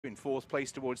In fourth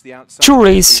place towards the outside. To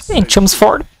race in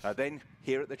Chelmsford. Then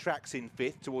here at the tracks in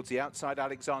fifth towards the outside,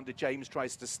 Alexander James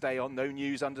tries to stay on. No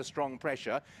News under strong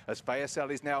pressure as Fayersell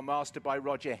is now mastered by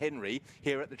Roger Henry.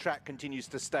 Here at the track continues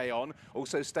to stay on.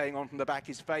 Also staying on from the back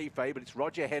is Fay, but it's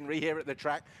Roger Henry here at the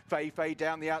track. Fay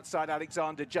down the outside,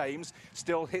 Alexander James.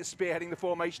 Still spearheading the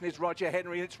formation is Roger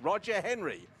Henry, and it's Roger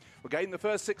Henry. We're getting the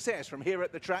first success from here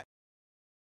at the track.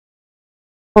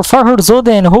 For Farhad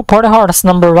Zoden, who party horse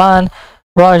number 1.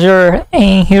 Roger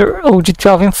in here,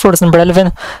 OG12 in first, number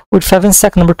 11 with 5 in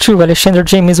second, number 2, Alexander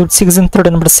James with 6 in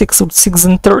third, number 6 with 6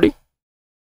 in 30.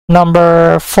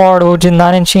 Number 4,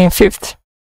 OG9 and 2 in fifth.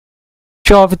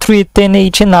 12, 3, 10,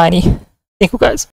 8 and 90. Thank you guys.